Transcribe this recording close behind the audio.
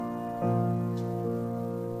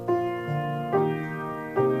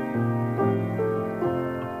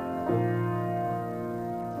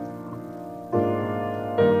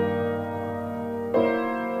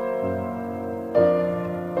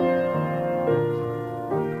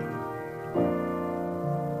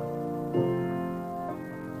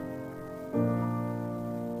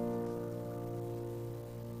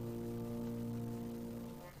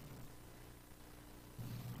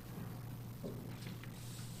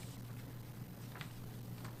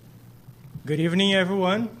Good evening,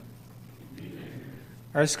 everyone.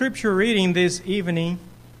 Our scripture reading this evening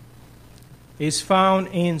is found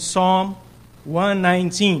in Psalm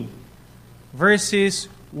 119, verses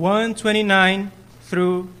 129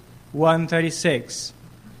 through 136.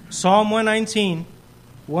 Psalm 119,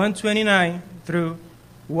 129 through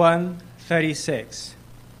 136.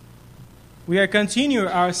 We are continuing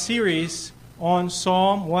our series on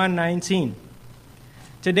Psalm 119.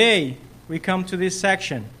 Today, we come to this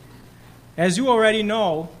section. As you already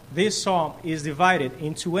know, this psalm is divided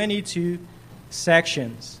into 22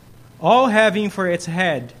 sections, all having for its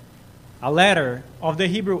head a letter of the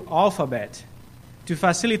Hebrew alphabet to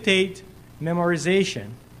facilitate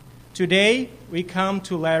memorization. Today, we come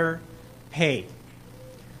to letter Pei.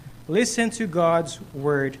 Listen to God's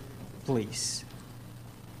word, please.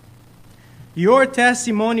 Your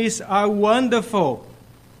testimonies are wonderful.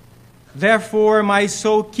 Therefore, my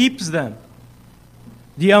soul keeps them.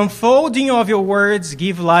 The unfolding of your words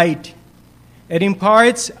give light. It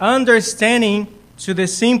imparts understanding to the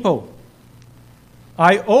simple.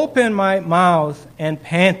 I open my mouth and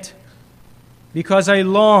pant because I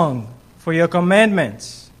long for your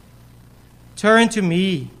commandments. Turn to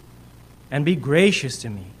me and be gracious to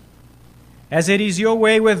me, as it is your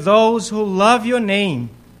way with those who love your name.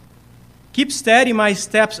 Keep steady my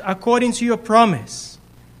steps according to your promise,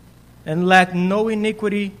 and let no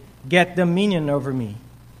iniquity get dominion over me.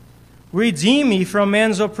 Redeem me from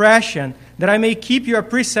man's oppression, that I may keep your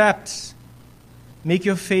precepts. Make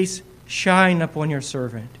your face shine upon your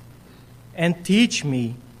servant, and teach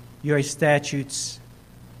me your statutes.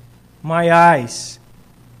 My eyes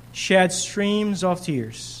shed streams of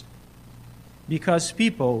tears, because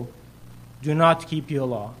people do not keep your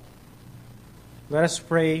law. Let us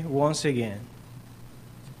pray once again.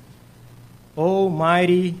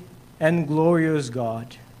 Almighty and glorious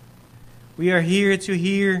God, we are here to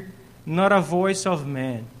hear not a voice of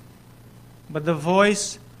man, but the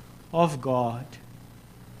voice of God.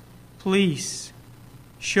 Please,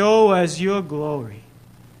 show us your glory.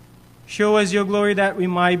 Show us your glory that we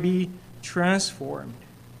might be transformed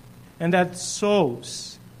and that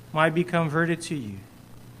souls might be converted to you.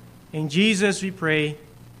 In Jesus we pray,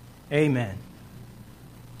 amen.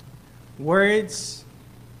 Words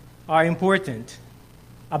are important.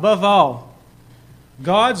 Above all,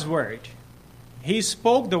 God's word. He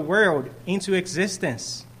spoke the world into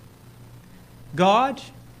existence. God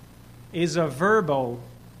is a verbal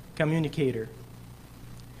communicator.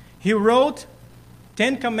 He wrote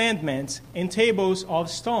 10 commandments in tables of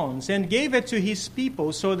stones and gave it to his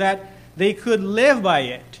people so that they could live by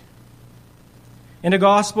it. In the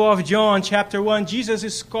Gospel of John, chapter 1, Jesus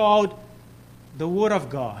is called the Word of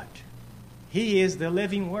God. He is the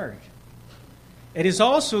living Word. It is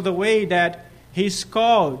also the way that he's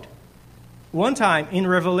called one time in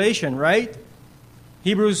Revelation, right?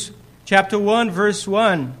 Hebrews chapter 1, verse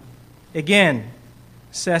 1, again,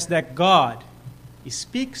 says that God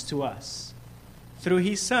speaks to us through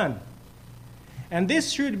his Son. And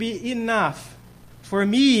this should be enough for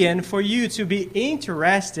me and for you to be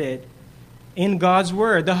interested in God's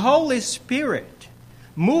Word. The Holy Spirit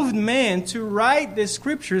moved man to write the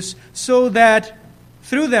Scriptures so that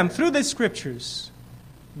through them, through the Scriptures,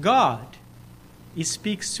 God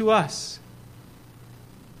speaks to us.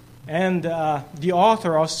 And the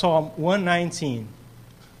author of Psalm 119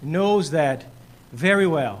 knows that very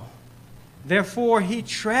well. Therefore, he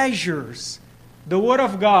treasures the Word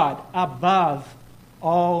of God above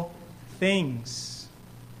all things.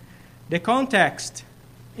 The context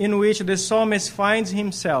in which the psalmist finds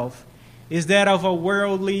himself is that of a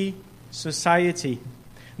worldly society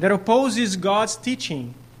that opposes God's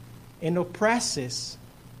teaching and oppresses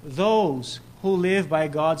those who live by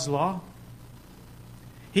God's law.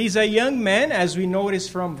 He's a young man, as we notice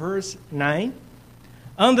from verse 9,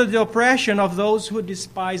 under the oppression of those who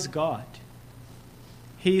despise God.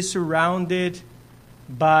 He is surrounded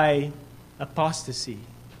by apostasy.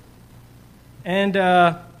 And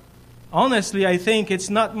honestly, I think it's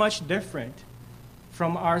not much different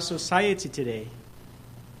from our society today.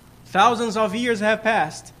 Thousands of years have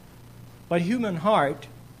passed, but human heart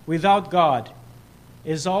without God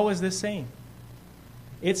is always the same.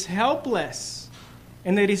 It's helpless.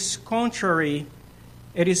 And it is contrary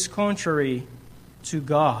to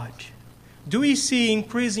God. Do we see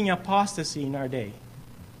increasing apostasy in our day?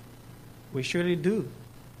 We surely do.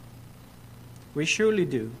 We surely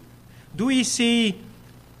do. Do we see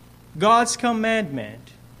God's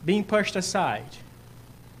commandment being pushed aside?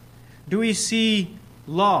 Do we see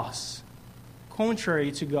laws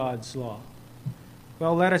contrary to God's law?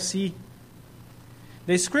 Well, let us see.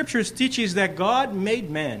 The Scriptures teaches that God made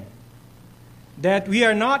man, that we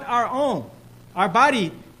are not our own, Our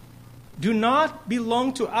body do not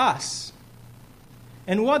belong to us.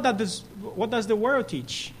 And what does the world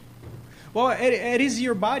teach? Well, it is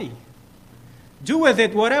your body. Do with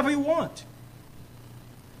it whatever you want.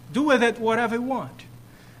 Do with it whatever you want.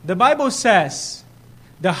 The Bible says,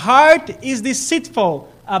 the heart is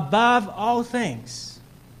deceitful above all things.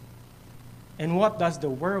 And what does the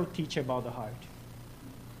world teach about the heart?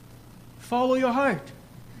 Follow your heart.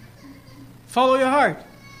 Follow your heart.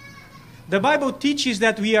 The Bible teaches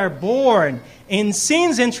that we are born in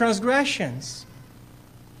sins and transgressions.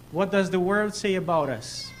 What does the world say about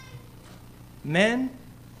us? Man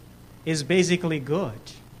is basically good.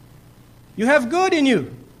 You have good in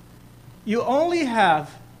you. You only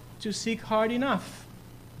have to seek hard enough.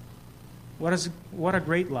 What a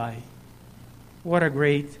great lie. What a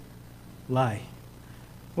great lie.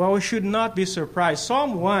 Well, we should not be surprised.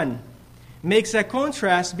 Psalm 1 makes a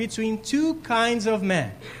contrast between two kinds of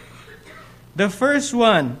men. The first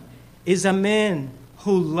one is a man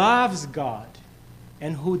who loves God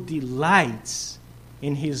and who delights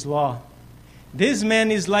in His law. This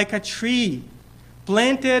man is like a tree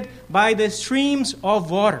planted by the streams of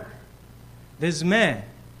water. This man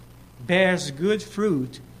bears good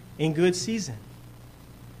fruit in good season.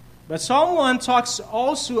 But Psalm 1 talks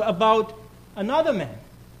also about another man,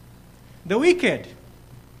 the wicked.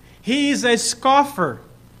 He is a scoffer.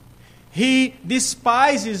 He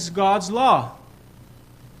despises God's law.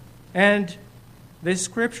 And the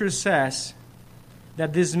scripture says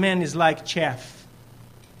that this man is like chaff,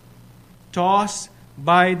 tossed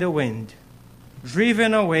by the wind,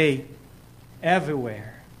 driven away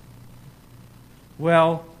everywhere.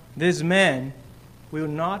 Well, this man will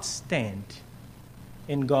not stand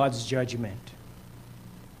in God's judgment.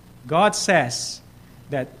 God says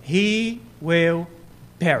that he will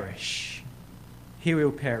perish. He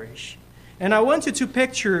will perish. And I want you to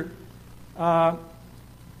picture Psalm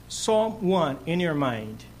 1 in your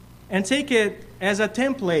mind and take it as a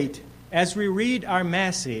template as we read our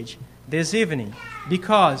message this evening,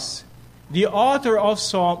 because the author of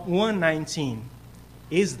Psalm 119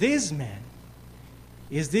 is this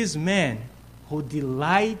man who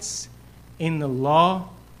delights in the law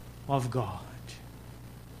of God.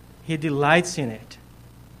 He delights in it.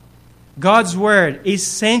 God's word is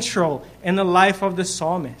central in the life of the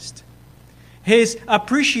psalmist. His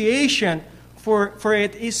appreciation for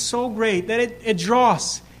it is so great that it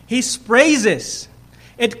draws his praises.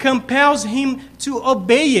 It compels him to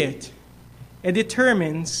obey it. It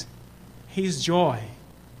determines his joy,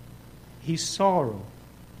 his sorrow,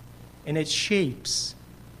 and it shapes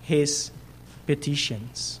his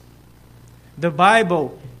petitions. The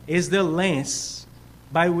Bible is the lens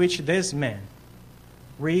by which this man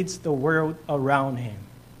reads the world around him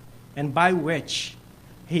and by which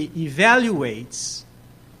he evaluates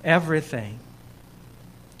everything.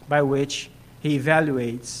 By which he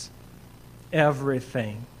evaluates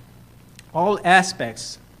everything. All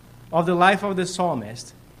aspects of the life of the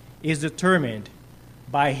psalmist is determined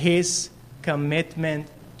by his commitment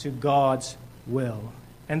to God's will.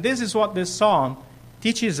 And this is what this psalm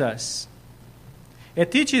teaches us.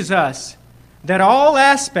 It teaches us that all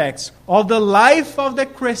aspects of the life of the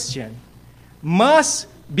Christian must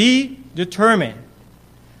be determined,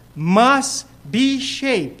 must be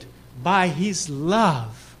shaped by his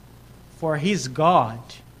love for his God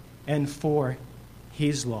and for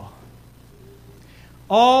his law.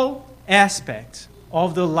 All aspects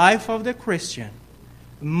of the life of the Christian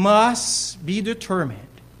must be determined,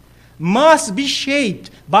 must be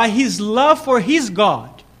shaped by his love for his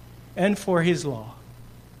God and for his law.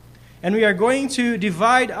 And we are going to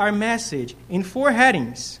divide our message in 4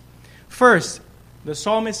 headings. First, the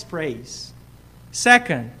psalmist's praise.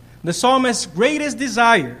 Second, the psalmist's greatest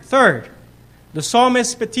desire. Third, the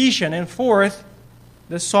psalmist's petition. And fourth,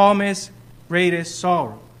 the psalmist's greatest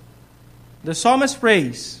sorrow. The psalmist's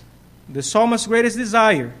praise, the psalmist's greatest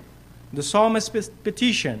desire, the psalmist's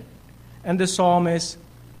petition, and the psalmist's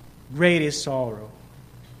greatest sorrow.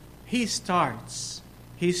 He starts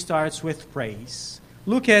with praise.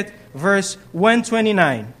 Look at verse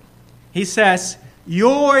 129. He says,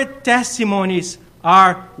 "Your testimonies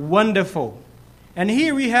are wonderful." And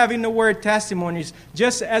here we have in the word testimonies,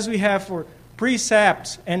 just as we have for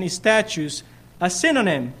precepts and statutes, a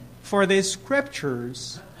synonym for the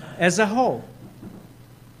scriptures as a whole.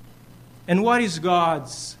 And what is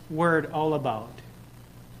God's word all about?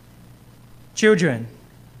 Children,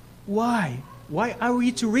 why? Why are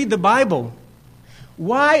we to read the Bible?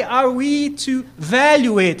 Why are we to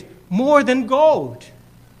value it more than gold?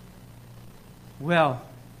 Well,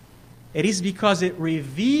 it is because it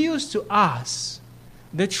reveals to us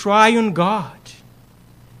the triune God.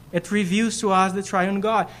 It reveals to us the triune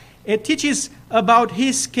God. It teaches about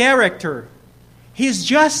His character, His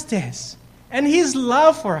justice, and His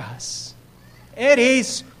love for us. It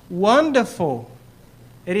is wonderful.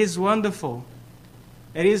 It is wonderful.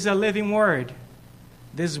 It is a living word.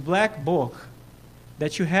 This black book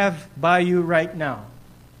that you have by you right now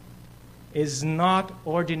is not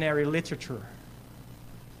ordinary literature.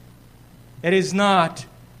 It is not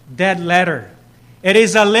dead letter. It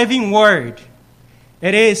is a living word.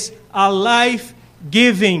 It is a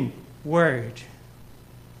life-giving word.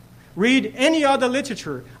 Read any other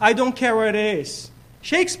literature. I don't care what it is.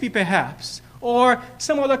 Shakespeare, perhaps, or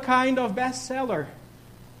some other kind of bestseller.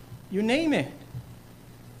 You name it.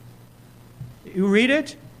 You read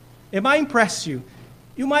it, it might impress you.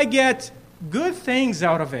 You might get good things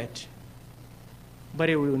out of it, but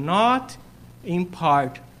it will not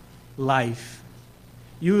impart life.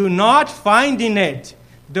 You will not find in it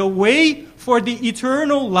the way for the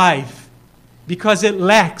eternal life because it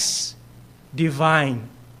lacks divine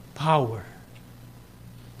power.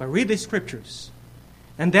 But read the Scriptures,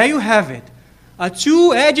 and there you have it, a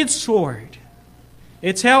two-edged sword.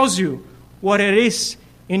 It tells you what it is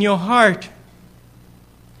in your heart.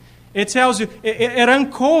 It tells you, it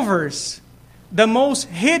uncovers the most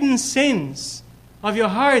hidden sins of your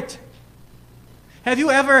heart. Have you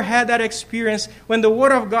ever had that experience when the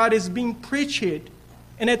Word of God is being preached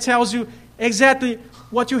and it tells you exactly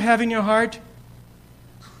what you have in your heart?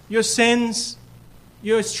 Your sins,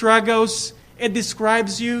 your struggles, it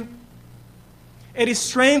describes you. It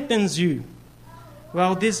strengthens you.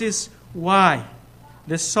 Well, this is why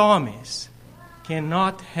the psalmist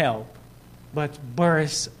cannot help but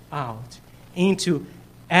burst out into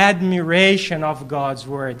admiration of God's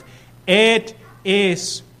Word. It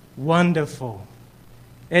is wonderful.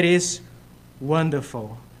 It is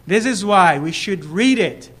wonderful. This is why we should read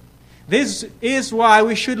it. This is why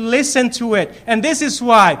we should listen to it. And this is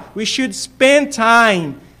why we should spend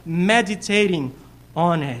time meditating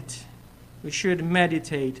on it. We should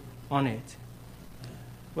meditate on it.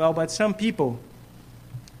 Well, but some people,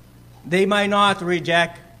 they might not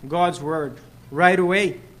reject God's Word right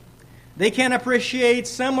away. They can appreciate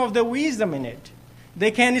some of the wisdom in it.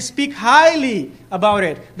 They can speak highly about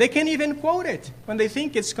it. They can even quote it when they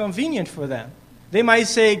think it's convenient for them. They might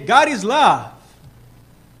say, God is love.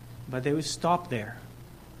 But they will stop there.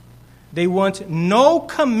 They want no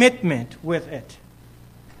commitment with it.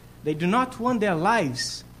 They do not want their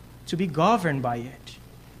lives to be governed by it.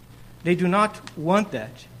 They do not want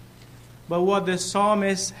that. But what the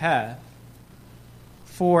psalmists have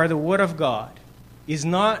for the Word of God is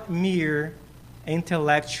not mere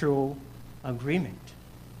intellectual agreement.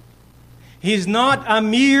 He is not a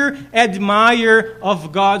mere admirer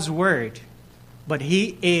of God's Word, but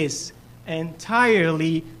he is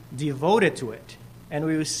entirely devoted to it. And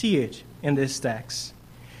we will see it in this text.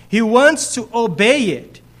 He wants to obey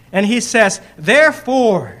it. And he says,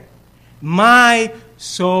 therefore, my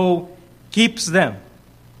soul keeps them.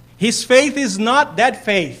 His faith is not that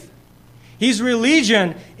faith. His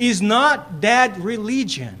religion is not that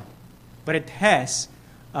religion, but it has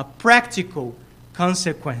a practical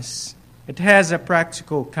consequence. It has a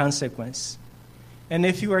practical consequence. And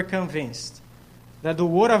if you are convinced that the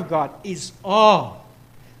Word of God is all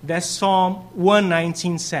that Psalm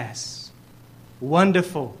 119 says,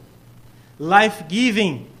 wonderful,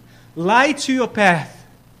 life-giving, light to your path,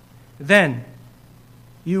 then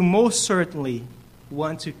you most certainly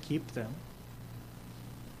want to keep them.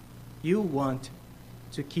 You want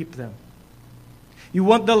to keep them. You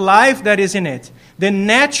want the life that is in it. The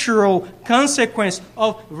natural consequence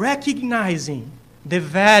of recognizing the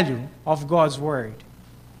value of God's Word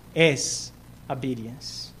is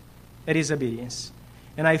obedience. It is obedience.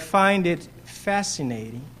 And I find it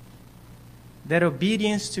fascinating that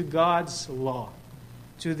obedience to God's law,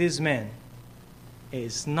 to these men,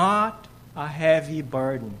 is not a heavy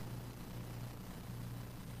burden.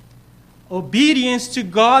 Obedience to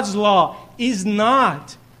God's law is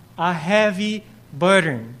not a heavy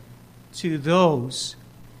burden to those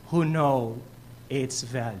who know its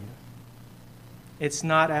value. It's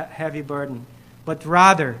not a heavy burden, but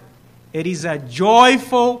rather it is a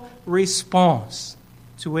joyful response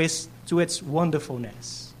to its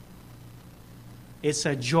wonderfulness. It's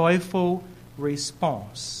a joyful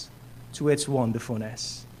response to its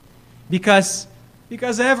wonderfulness. Because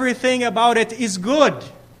everything about it is good.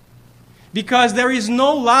 Because there is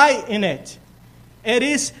no lie in it. It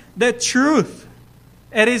is the truth.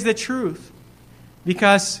 It is the truth.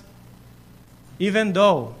 Because even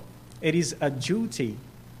though it is a duty,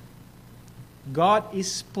 God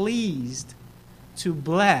is pleased to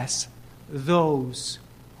bless those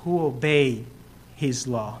who obey His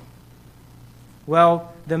law.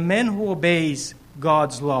 Well, the man who obeys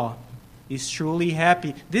God's law is truly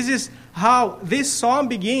happy. This is how this psalm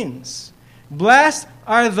begins. Blessed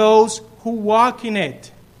are those who walk in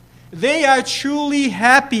it. They are truly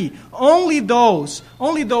happy. Only those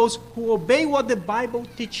who obey what the Bible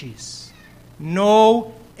teaches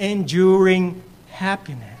know enduring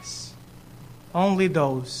happiness. Only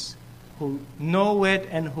those who know it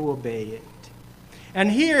and who obey it. And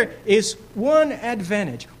here is one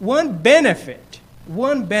advantage, one benefit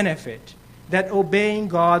that obeying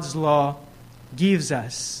God's law gives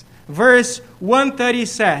us. Verse 130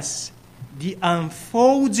 says, the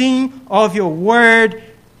unfolding of your word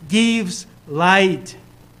gives light.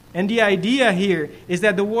 And the idea here is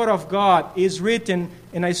that the word of God is written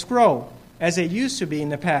in a scroll, as it used to be in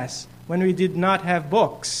the past, when we did not have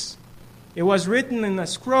books. It was written in a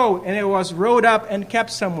scroll, and it was rolled up and kept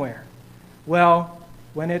somewhere. Well,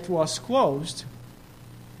 when it was closed,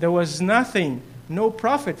 there was nothing, no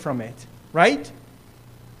profit from it, right?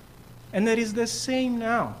 And it is the same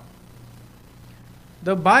now.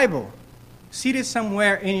 The Bible, seated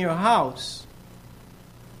somewhere in your house,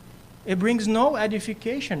 it brings no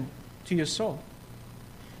edification to your soul.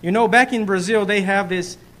 You know, back in Brazil, they have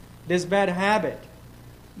this bad habit.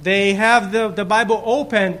 They have the Bible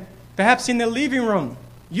open, perhaps in the living room,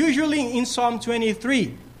 usually in Psalm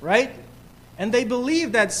 23, right? And they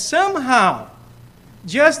believe that somehow,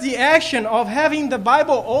 just the action of having the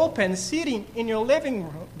Bible open, sitting in your living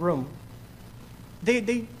room,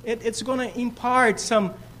 it's going to impart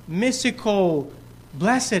some mystical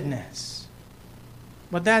blessedness.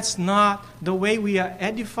 But that's not the way we are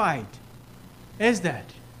edified, is that?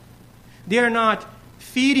 They are not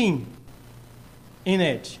feeding in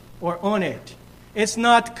it or on it. It's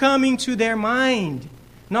not coming to their mind,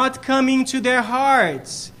 not coming to their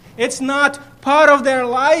hearts. It's not part of their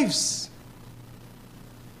lives.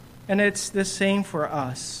 And it's the same for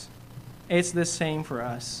us. It's the same for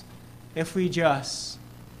us. If we just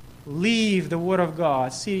leave the Word of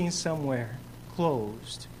God sitting somewhere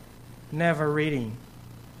closed, never reading,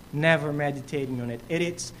 never meditating on it. It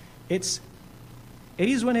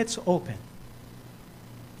is when it's open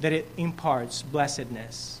that it imparts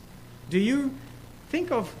blessedness. Do you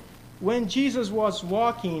think of when Jesus was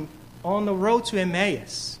walking on the road to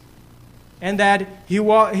Emmaus, and that he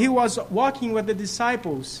was walking with the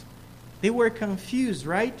disciples? They were confused,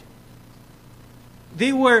 right?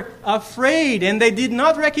 They were afraid, and they did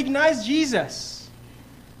not recognize Jesus.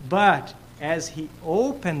 But as he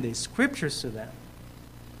opened the Scriptures to them,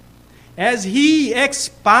 as he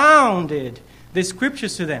expounded the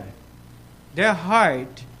Scriptures to them, their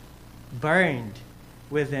heart burned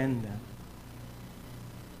within them.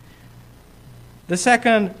 The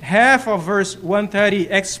second half of verse 130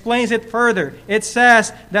 explains it further. It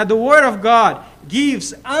says that the Word of God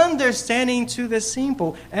gives understanding to the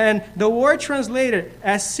simple. And the word translated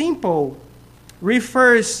as simple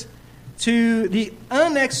refers to the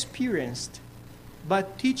unexperienced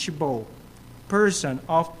but teachable person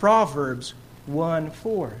of Proverbs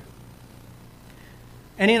 1:4.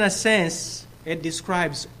 And in a sense, it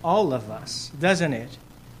describes all of us, doesn't it?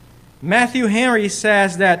 Matthew Henry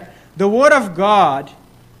says that the Word of God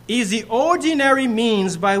is the ordinary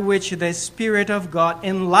means by which the Spirit of God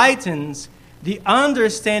enlightens the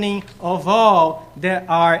understanding of all that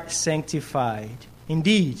are sanctified.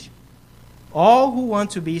 Indeed, all who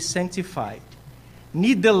want to be sanctified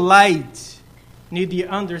need the light, need the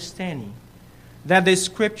understanding that the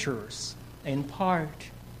Scriptures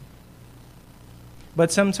impart.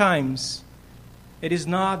 But sometimes it is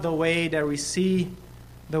not the way that we see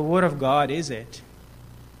the Word of God, is it?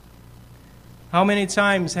 How many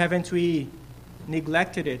times haven't we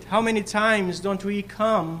neglected it? How many times don't we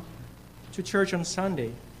come to church on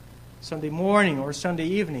Sunday morning or Sunday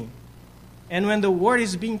evening, and when the Word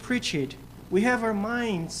is being preached, we have our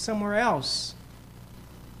minds somewhere else?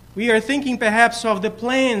 We are thinking perhaps of the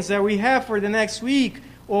plans that we have for the next week,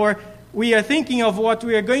 or we are thinking of what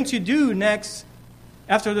we are going to do next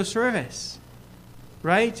after the service,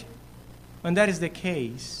 right? When that is the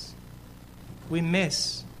case, we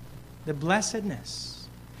miss the blessedness.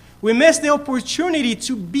 We miss the opportunity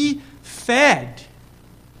to be fed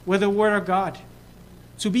with the Word of God,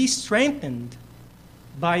 to be strengthened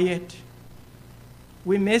by it.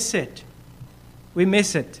 We miss it. We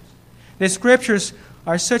miss it. The Scriptures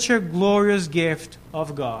are such a glorious gift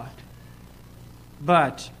of God.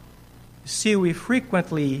 But, see, we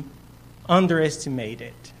frequently underestimate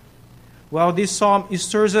it. Well, this psalm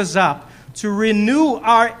stirs us up to renew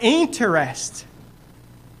our interest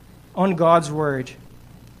on God's Word,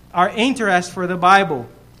 our interest for the Bible.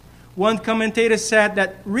 One commentator said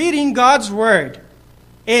that reading God's Word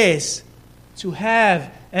is to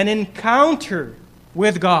have an encounter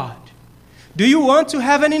with God. Do you want to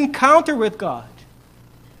have an encounter with God?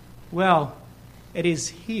 Well, it is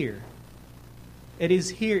here. It is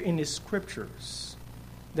here in the Scriptures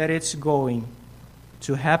that it's going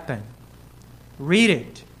to happen. Read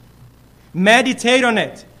it. Meditate on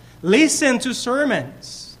it. Listen to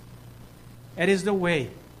sermons. It is the way.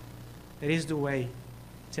 It is the way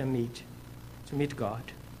to meet God.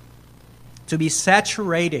 To be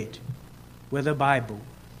saturated with the Bible,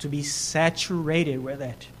 to be saturated with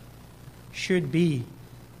it, should be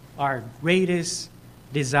our greatest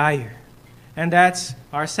desire. And that's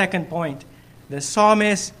our second point. The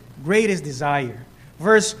psalmist's greatest desire.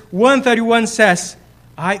 Verse 131 says,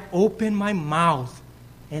 I open my mouth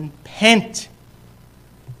and pant.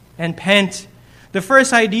 And pant. The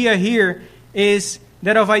first idea here is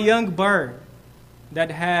that of a young bird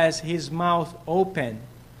that has his mouth open,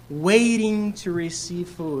 waiting to receive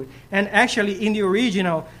food. And actually, in the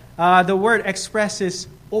original, the word expresses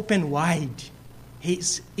open wide.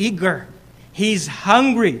 He's eager. He's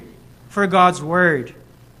hungry for God's word.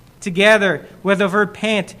 Together with the verb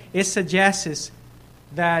pant, it suggests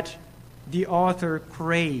that the author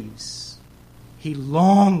craves. He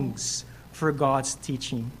longs for God's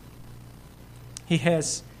teaching. He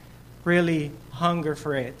has really hunger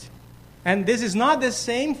for it. And this is not the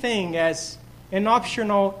same thing as an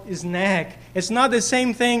optional snack. It's not the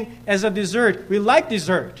same thing as a dessert. We like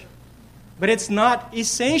dessert, but it's not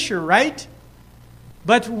essential, right?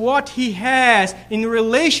 But what he has in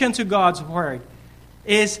relation to God's word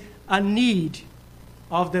is a need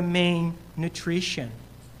of the main nutrition.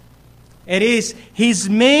 It is his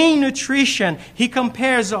main nutrition. He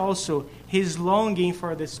compares also his longing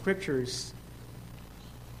for the Scriptures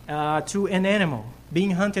to an animal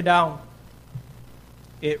being hunted down.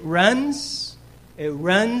 It runs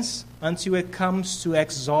until it comes to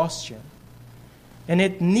exhaustion. And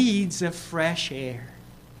it needs a fresh air.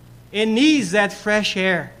 It needs that fresh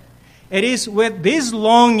air. It is with this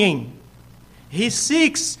longing, he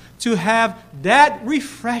seeks to have that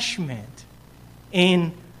refreshment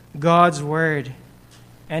in God's Word.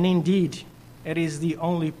 And indeed, it is the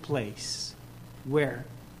only place where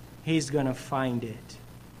he's going to find it.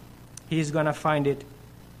 He's going to find it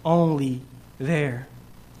only there.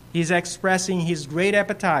 He's expressing his great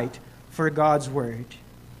appetite for God's Word.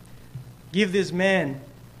 Give this man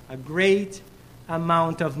a great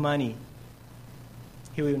amount of money.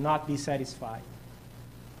 He will not be satisfied.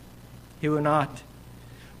 He will not.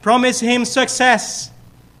 Promise him success.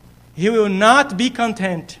 He will not be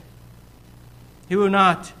content. He will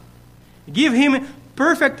not. Give him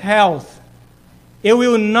perfect health. It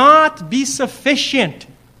will not be sufficient.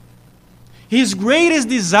 His greatest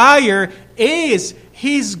desire is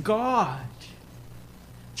his God.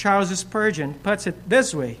 Charles Spurgeon puts it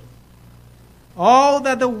this way. All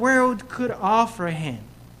that the world could offer him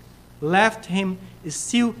left him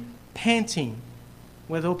still panting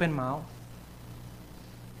with open mouth.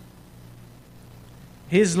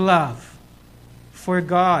 His love for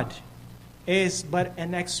God is but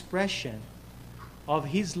an expression of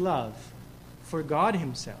his love for God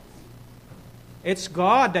himself. It's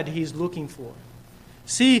God that he's looking for.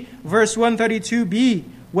 See verse 132b,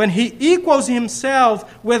 when he equals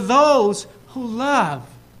himself with those who love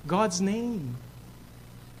God's name.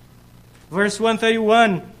 Verse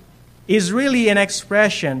 131 is really an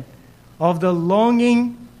expression of the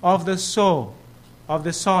longing of the soul of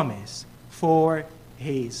the psalmist for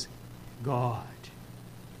his God.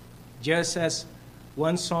 Just as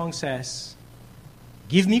one song says,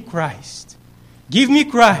 give me Christ,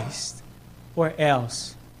 or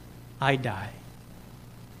else I die.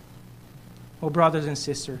 Oh, brothers and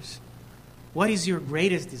sisters, what is your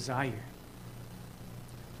greatest desire?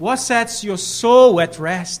 What sets your soul at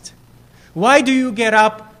rest? Why do you get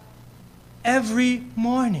up every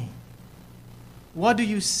morning? What do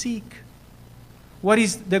you seek? What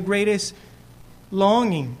is the greatest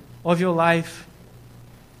longing of your life?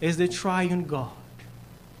 Is the triune God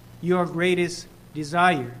your greatest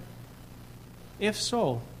desire? If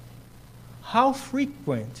so, how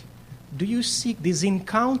frequent do you seek this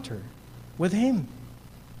encounter with Him?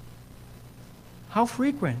 How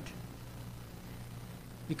frequent?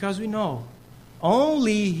 Because we know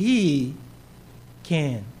only He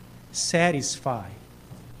can satisfy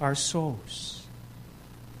our souls.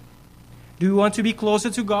 Do you want to be closer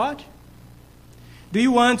to God? Do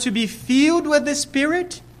you want to be filled with the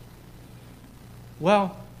Spirit?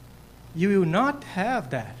 Well, you will not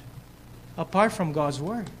have that apart from God's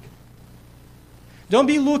Word. Don't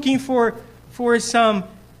be looking for some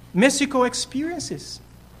mystical experiences.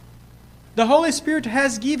 The Holy Spirit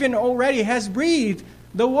has given already, has breathed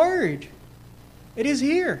The Word. It is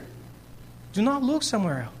here. Do not look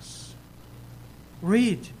somewhere else.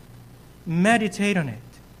 Read. Meditate on it.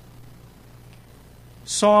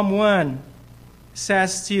 Psalm 1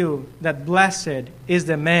 says still that blessed is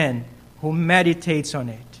the man who meditates on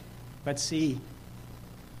it. But see,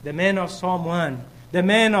 the man of Psalm 1, the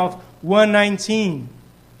man of 119,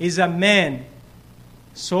 is a man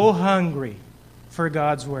so hungry for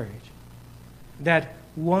God's Word that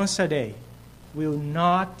once a day will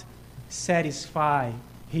not satisfy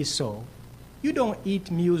his soul. You don't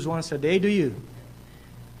eat meals once a day, do you?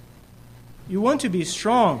 You want to be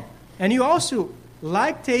strong, and you also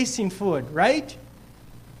like tasting food, right?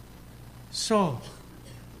 So,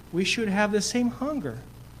 we should have the same hunger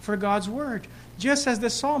for God's Word, just as the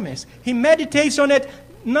psalmist. He meditates on it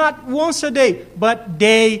not once a day, but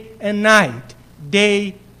day and night.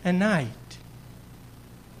 Day and night.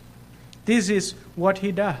 This is what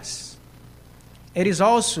he does. It is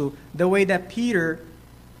also the way that Peter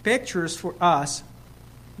pictures for us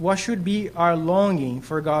what should be our longing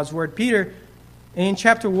for God's Word. Peter, in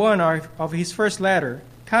chapter 1 of his first letter,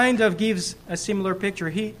 kind of gives a similar picture.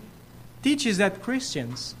 He teaches that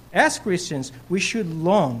Christians, as Christians, we should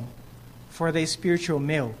long for the spiritual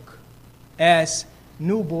milk as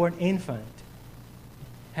newborn infant.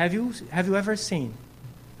 Have you ever seen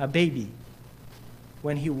a baby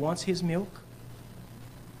when he wants his milk?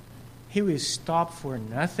 He will stop for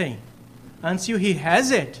nothing until he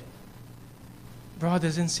has it.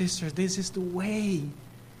 Brothers and sisters, this is the way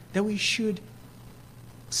that we should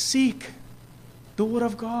seek the Word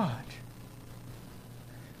of God.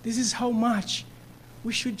 This is how much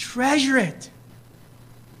we should treasure it.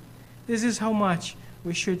 This is how much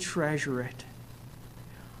we should treasure it.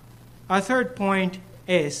 Our third point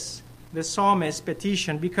is the psalmist's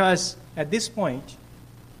petition, because at this point,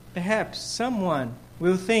 perhaps someone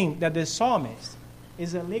will think that the psalmist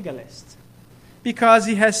is a legalist, because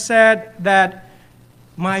he has said that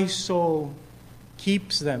my soul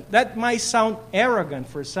keeps them. That might sound arrogant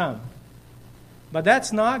for some, but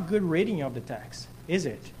that's not good reading of the text, is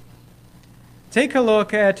it? Take a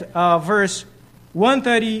look at verse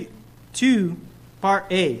 132, part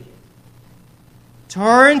A.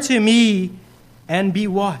 Turn to me and be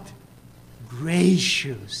what?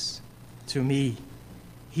 Gracious to me.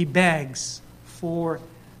 He begs for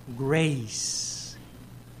grace.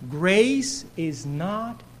 Grace is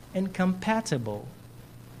not incompatible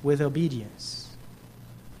with obedience.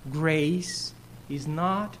 Grace is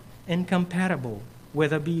not incompatible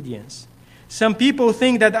with obedience. Some people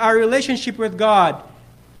think that our relationship with God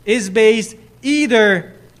is based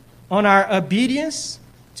either on our obedience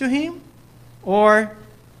to Him or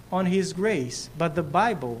on His grace. But the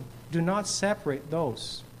Bible do not separate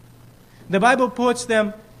those. The Bible puts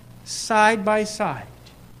them side by side,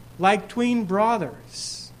 like twin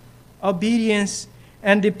brothers. Obedience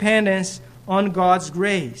and dependence on God's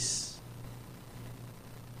grace.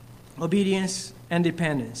 Obedience and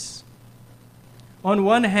dependence. On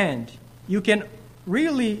one hand, you can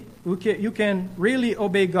really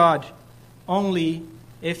obey God only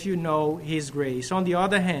if you know His grace. On the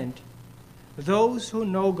other hand, those who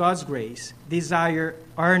know God's grace desire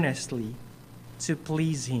earnestly to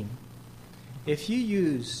please Him. If you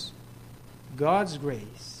use God's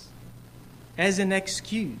grace as an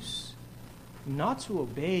excuse not to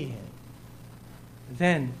obey Him,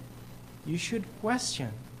 then you should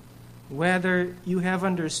question whether you have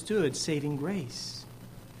understood saving grace.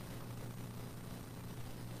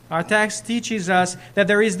 Our text teaches us that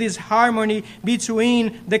there is this harmony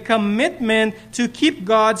between the commitment to keep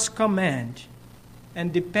God's command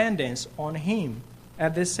and dependence on Him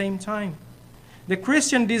at the same time. The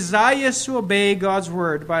Christian desires to obey God's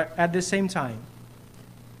word, but at the same time,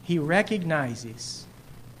 he recognizes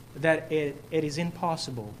that it is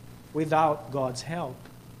impossible without God's help.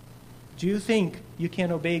 Do you think you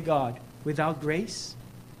can obey God without grace?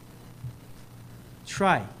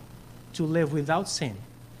 Try to live without sin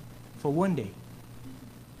for one day.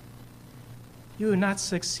 You will not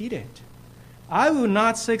succeed it. I will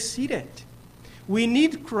not succeed it. We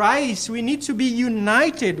need Christ. We need to be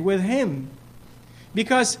united with Him,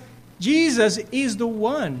 because Jesus is the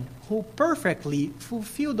one who perfectly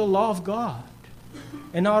fulfilled the law of God.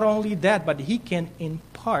 And not only that, but He can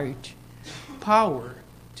impart power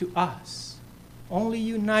to us. Only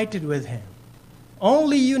united with Him.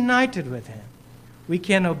 Only united with Him, we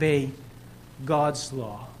can obey God's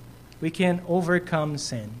law. We can overcome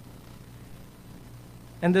sin.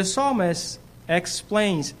 And the psalmist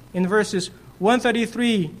explains in verses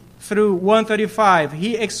 133 through 135,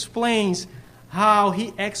 he explains how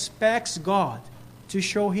he expects God to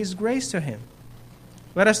show His grace to him.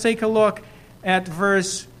 Let us take a look at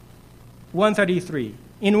verse 133.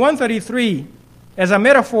 In 133, as a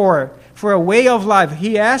metaphor for a way of life,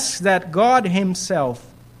 he asks that God himself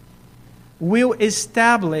will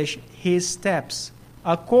establish his steps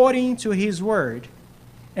according to his word,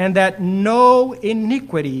 and that no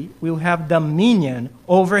iniquity will have dominion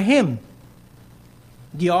over him.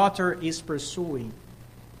 The author is pursuing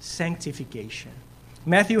sanctification.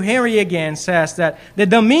 Matthew Henry again says that the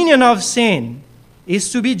dominion of sin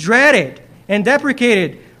is to be dreaded and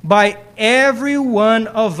deprecated by every one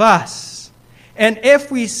of us. And if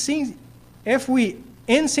we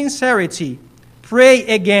in sincerity pray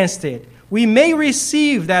against it, we may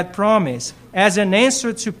receive that promise as an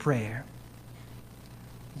answer to prayer.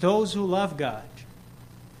 Those who love God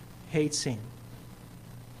hate sin.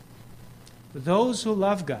 Those who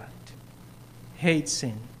love God hate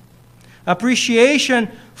sin. Appreciation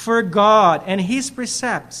for God and his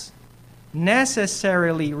precepts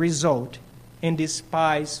necessarily result in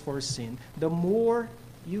despise for sin. The more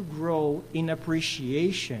you grow in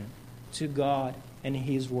appreciation to God and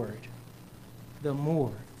his word, the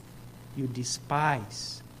more you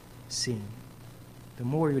despise sin. The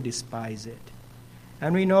more you despise it.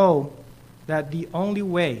 And we know that the only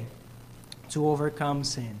way to overcome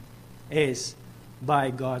sin is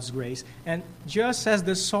by God's grace. And just as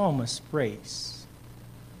the psalmist prays,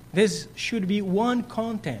 this should be one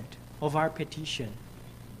content of our petition,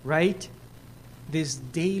 right? This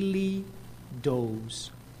daily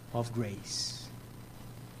dose of grace.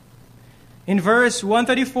 In verse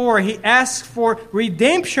 134, he asks for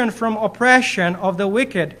redemption from oppression of the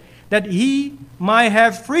wicked, that he might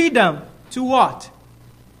have freedom to what?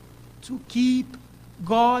 To keep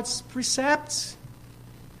God's precepts.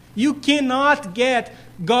 You cannot get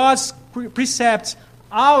God's precepts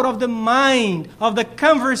out of the mind, of the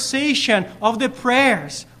conversation, of the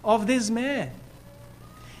prayers of this man.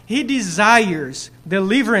 He desires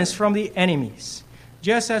deliverance from the enemies,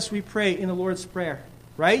 just as we pray in the Lord's Prayer,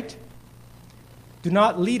 right? Do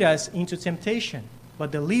not lead us into temptation,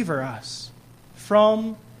 but deliver us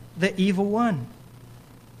from the evil one.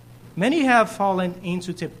 Many have fallen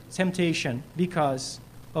into temptation because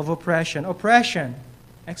of oppression. Oppression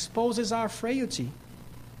exposes our frailty.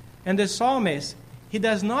 And the psalmist, he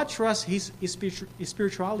does not trust his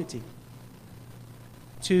spirituality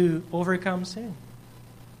to overcome sin,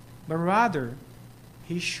 but rather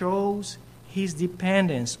he shows his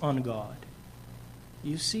dependence on God.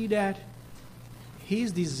 You see that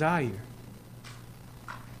his desire,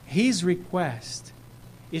 his request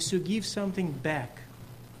is to give something back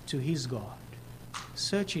to his God.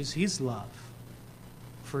 Such is his love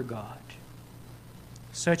for God.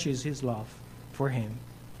 Such is his love for him.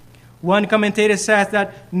 One commentator says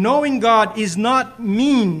that knowing God is not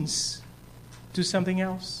means to something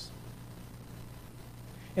else.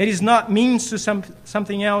 It is not means to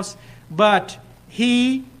something else, but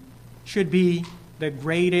he should be the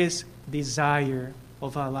greatest desire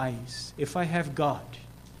of our lives. If I have God,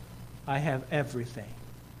 I have everything.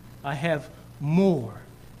 I have more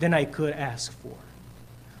than I could ask for.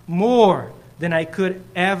 More than I could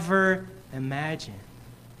ever imagine.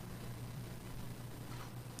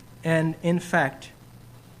 And in fact,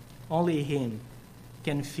 only him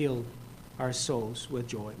can fill our souls with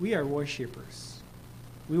joy. We are worshipers.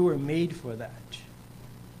 We were made for that.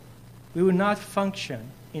 We will not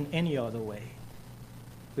function in any other way.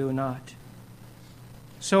 We will not.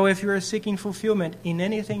 So if you are seeking fulfillment in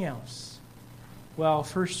anything else, well,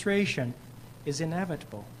 frustration is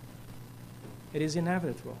inevitable. It is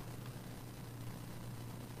inevitable.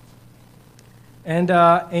 And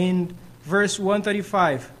in verse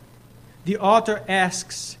 135, the author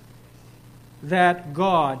asks that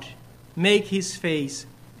God make his face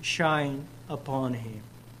shine upon him.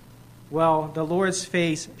 Well, the Lord's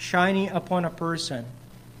face shining upon a person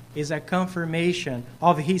is a confirmation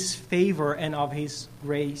of his favor and of his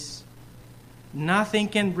grace. Nothing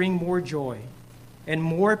can bring more joy and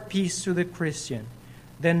more peace to the Christian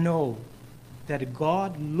than know that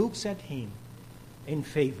God looks at him in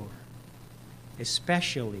favor,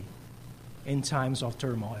 especially in times of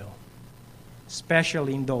turmoil,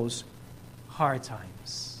 especially in those hard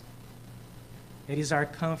times. It is our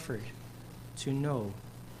comfort to know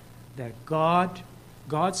that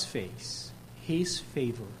God's face, his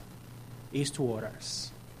favor, is toward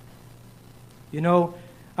us. You know,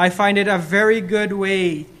 I find it a very good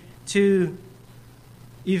way to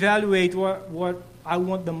evaluate what I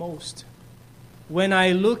want the most when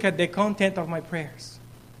I look at the content of my prayers.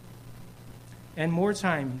 And more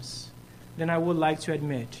times than I would like to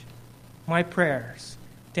admit, my prayers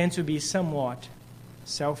tend to be somewhat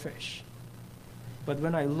selfish. But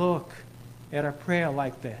when I look at a prayer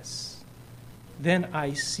like this, then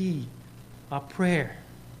I see a prayer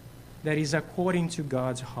that is according to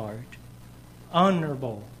God's heart,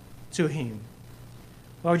 honorable to Him.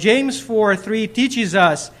 Well, James 4:3 teaches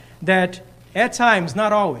us that at times,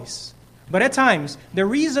 not always, but at times, the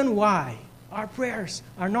reason why our prayers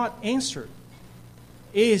are not answered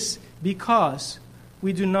is because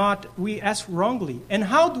we ask wrongly. And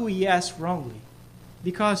how do we ask wrongly?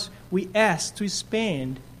 Because we ask to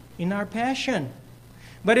spend in our passion.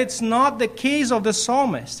 But it's not the case of the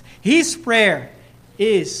psalmist. His prayer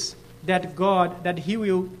is that he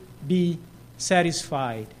will be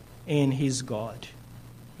satisfied in his God.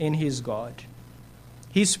 In his God.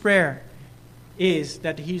 His prayer is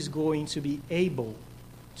that he's going to be able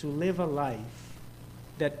to live a life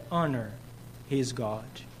that honor his God.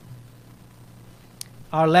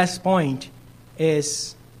 Our last point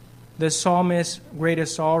is the psalmist's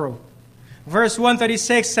greatest sorrow. Verse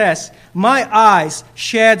 136 says, "My eyes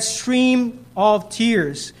shed stream of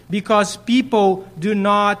tears because people do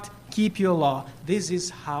not keep your law." This is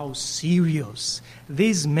how serious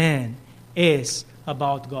this man is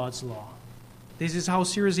about God's law. This is how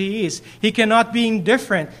serious he is. He cannot be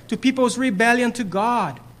indifferent to people's rebellion to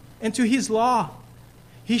God and to His law.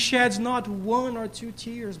 He sheds not one or two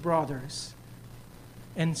tears, brothers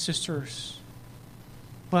and sisters,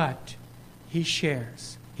 but he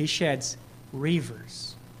sheds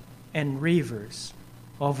rivers and rivers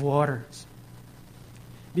of waters.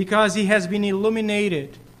 Because he has been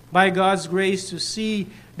illuminated by God's grace to see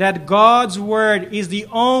that God's word is the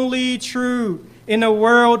only true in a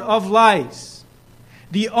world of lies.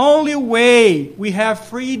 The only way we have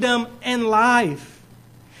freedom and life.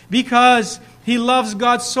 Because he loves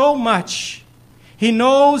God so much. He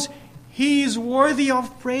knows he is worthy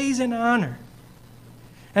of praise and honor.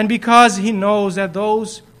 And because he knows that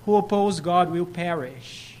those who oppose God will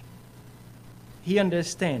perish, he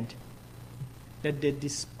understands that the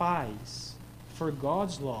despise for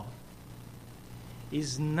God's law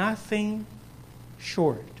is nothing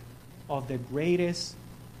short of the greatest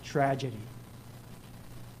tragedy.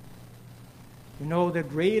 You know, the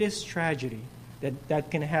greatest tragedy that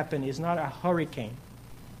can happen is not a hurricane.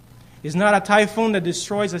 It's not a typhoon that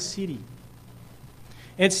destroys a city.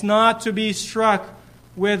 It's not to be struck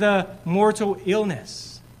with a mortal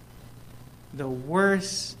illness. The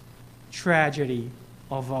worst tragedy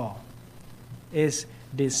of all is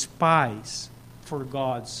despise for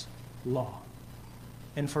God's law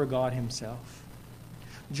and for God Himself.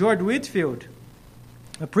 George Whitefield,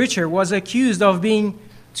 a preacher, was accused of being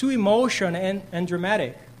too emotional and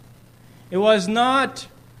dramatic. It was not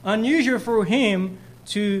unusual for him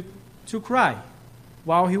to cry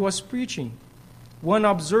while he was preaching. One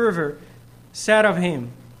observer said of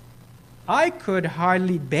him, "I could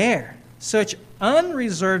hardly bear such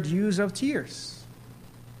unreserved use of tears."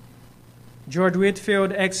 George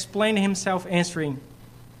Whitefield explained himself, answering,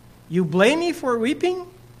 "You blame me for weeping?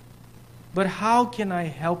 But how can I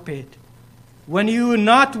help it when you will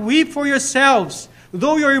not weep for yourselves,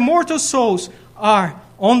 though your immortal souls are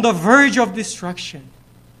on the verge of destruction?"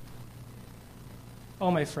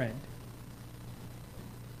 Oh, my friend,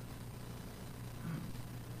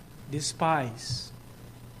 despise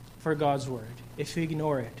for God's word if you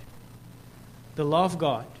ignore it. The law of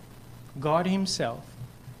God, God Himself,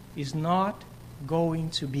 is not going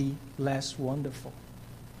to be less wonderful.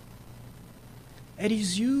 It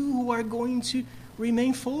is you who are going to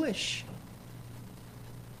remain foolish.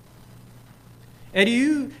 It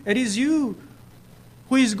is you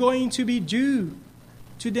who is going to be due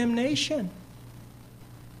to damnation.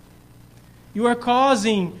 You are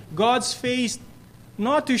causing God's face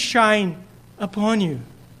not to shine upon you,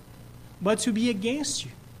 but to be against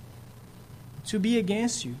you. To be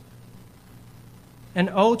against you. And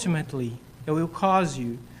ultimately, it will cause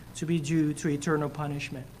you to be due to eternal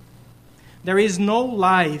punishment. There is no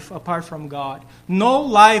life apart from God. No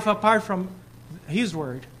life apart from His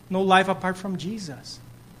Word. No life apart from Jesus,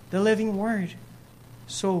 the living Word.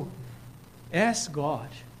 So, ask God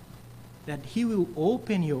that He will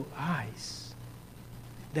open your eyes,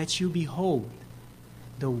 that you behold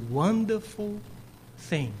the wonderful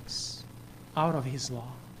things out of His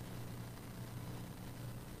law.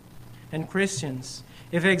 And Christians,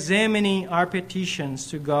 if examining our petitions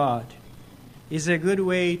to God is a good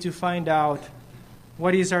way to find out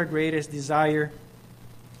what is our greatest desire,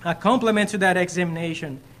 a complement to that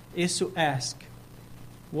examination is to ask,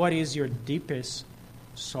 what is your deepest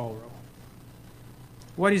sorrow?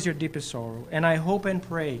 What is your deepest sorrow? And I hope and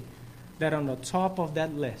pray that on the top of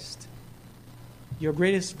that list, your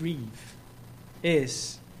greatest grief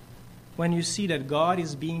is when you see that God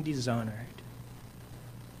is being dishonored.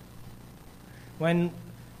 When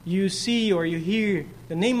you see or you hear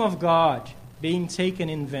the name of God being taken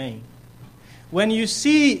in vain, when you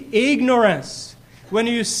see ignorance, when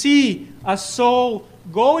you see a soul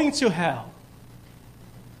going to hell,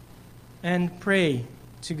 and pray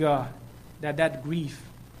to God that that grief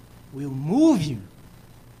will move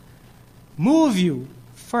you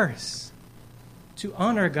first to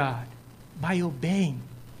honor God by obeying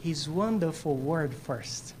His wonderful word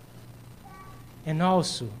first. And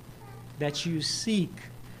also that you seek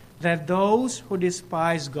that those who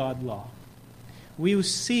despise God's law will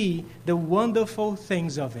see the wonderful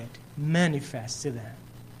things of it manifest to them,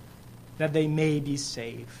 that they may be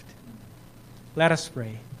saved. Let us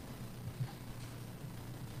pray.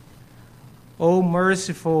 O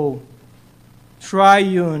merciful,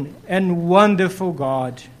 triune, and wonderful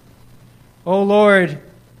God, O Lord,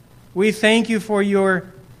 we thank you for your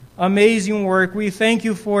amazing work. We thank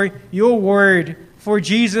you for your word, for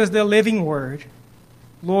Jesus, the living word.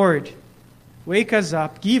 Lord, wake us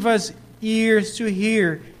up. Give us ears to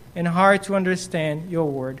hear and heart to understand your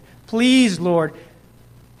word. Please, Lord,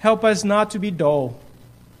 help us not to be dull.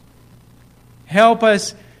 Help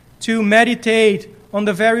us to meditate on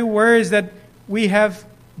the very words that we have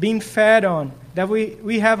been fed on, that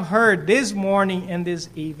we have heard this morning and this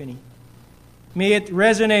evening. May it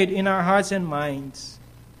resonate in our hearts and minds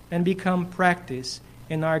and become practice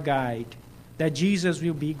in our guide, that Jesus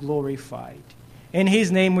will be glorified. In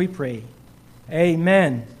His name we pray.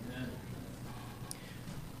 Amen.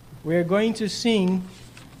 We're going to sing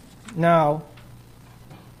now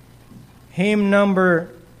hymn number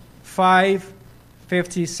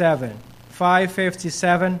 557.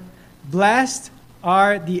 557. Blessed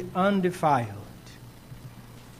are the undefiled.